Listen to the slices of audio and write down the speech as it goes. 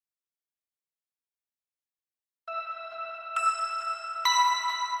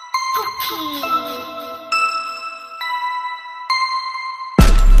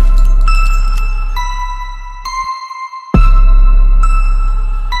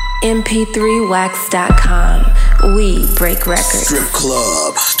MP3wax.com. We break records. Strip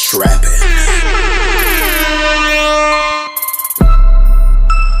club trapping.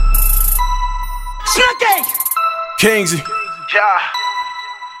 Kingsey.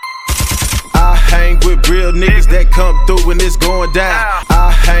 I hang with real niggas that come through when it's going down.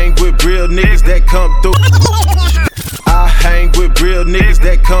 I hang with real niggas that come through. I hang with real niggas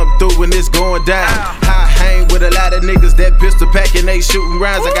that come through when it's going down. I hang with a lot of niggas that pistol packing, they shooting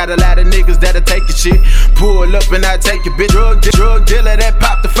rounds. I got a lot of niggas that'll take your shit. Pull up and I take your bitch. Drug dealer that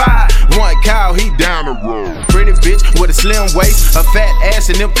pop the fire. One cow, he down the road. Pretty bitch with a slim waist, a fat ass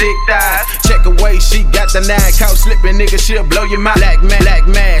and them thick thighs. Check away, she got the 9 count slipping, nigga, she'll blow your mind. Black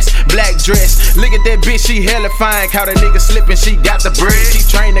mask, black dress. Look at that bitch, she hella fine. Caught a nigga slipping, she got the bread. She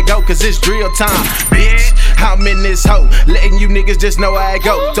trained to go, cause it's drill time. Bitch, I'm in this hoe, letting you niggas just know how I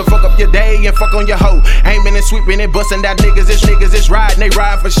go. So fuck up your day and fuck on your hoe. Aiming and sweeping and busting out niggas. It's riding, they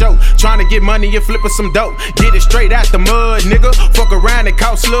ride for show. Trying to get money and flipping some dope. Get it straight out the mud, nigga. Fuck around and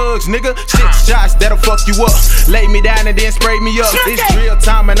caught slugs, nigga. 6 shots that'll fuck you up. Lay me down and then spray me up. It's drill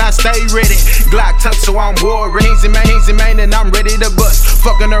time and I stay ready. Glock tuck so I'm worried. Kingsey man, and I'm ready to bust.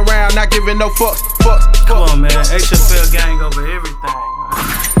 Fucking around, not giving no fucks. Come on, man. HFL gang over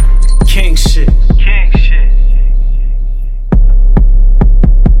everything. King shit.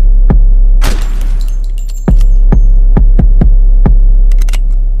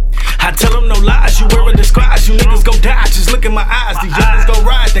 I tell them no lies, you wear a disguise, you niggas gon' die, just look in my eyes. These youngins gon'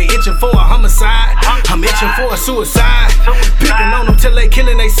 ride, they itching for a homicide, I'm itching for a suicide. Picking on them till they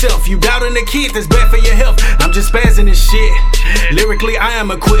killing theyself. You doubting the kid, that's bad for your health. I'm just spazzing this shit. Lyrically, I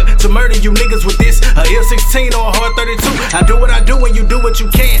am equipped to murder you niggas with this, a L16 or a hard 32. I do what I do and you do what you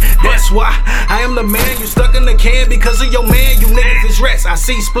can. That's why I am the man, you stuck in the can because of your man. You niggas is rats, I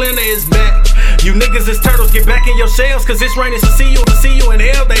see Splinter is back. You niggas is turtles, get back in your shells, cause it's raining to see you in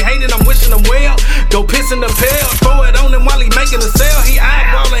hell. They hating, I'm wishing them well. Go piss in the pail, throw it on him while he making a sale. He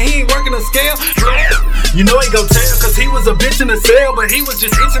eyeballing, he ain't working a scale. You know he gon' tell, cause he was a bitch in the cell, but he was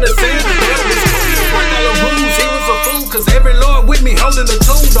just itching to sell. He was a fool, cause every lord with me holding a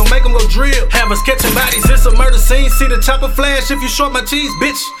tool. Don't make him go drill. Have us catching bodies, it's a murder scene. See the chopper flash if you short my cheese,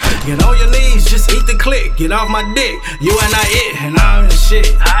 bitch. Get on your knees, just eat the click. Get off my dick, you and I it, and I'm the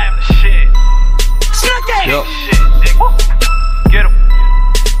shit. I am the shit. Yup. Get him.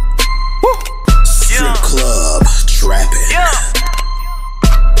 Strip club trapping.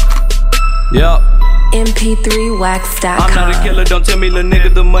 Yup. MP3wax.com. I'm not a killer, don't tell me little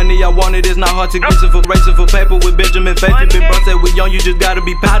nigga the money I wanted is not hard to get. For racing for paper with Benjamin Faith. Been busted with young, you just gotta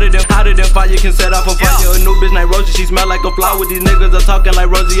be powdered and hotter than fire can set off a fire. A new bitch named Rosie, she smell like a flower. These niggas are talking like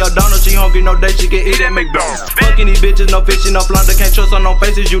Rosie O'Donnell. She hungry, no day, she can eat at McDonald's. Fucking these bitches, no fishing, no flounder. Can't trust on no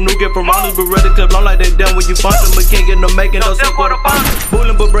faces, you knew get piranhas. But ready clip long like they done when you punch them. But can't get no making, no silk for the fun.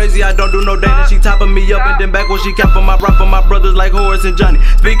 Fooling but brazy, I don't do no dating. She topping me up and then back when she capping my rap for my brothers like Horace and Johnny.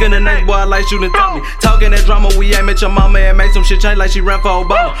 Speaking the names, boy, I like shooting Tommy. Talking that drama, we aim at your mama and make some shit change like she ran for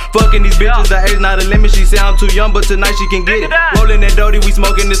Obama. Fucking these bitches, the age not a limit. She say I'm too young, but tonight she can get it. Rolling that dirty, we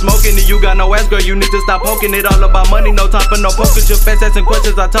smoking and smoking. And you got no ass, girl, you need to stop poking it. All about money, no time for no poker. Your fast asking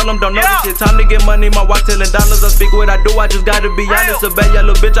questions, I tell them don't know this shit. Time to get money, my watch telling dollars. I speak what I do, I just gotta be honest. A bad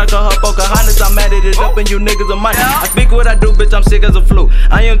yellow bitch, I call her Pocahontas. I'm mad at it up and you niggas are money. I speak what I do, bitch, I'm sick as a flu.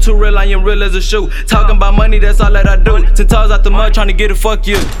 I am too real, I am real as a shoe. Talking about money, that's all that I do. 10 toes out the mud, trying to get it, fuck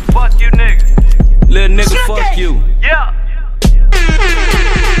you. Fuck you, nigga. Little nigga, fuck you. Yeah.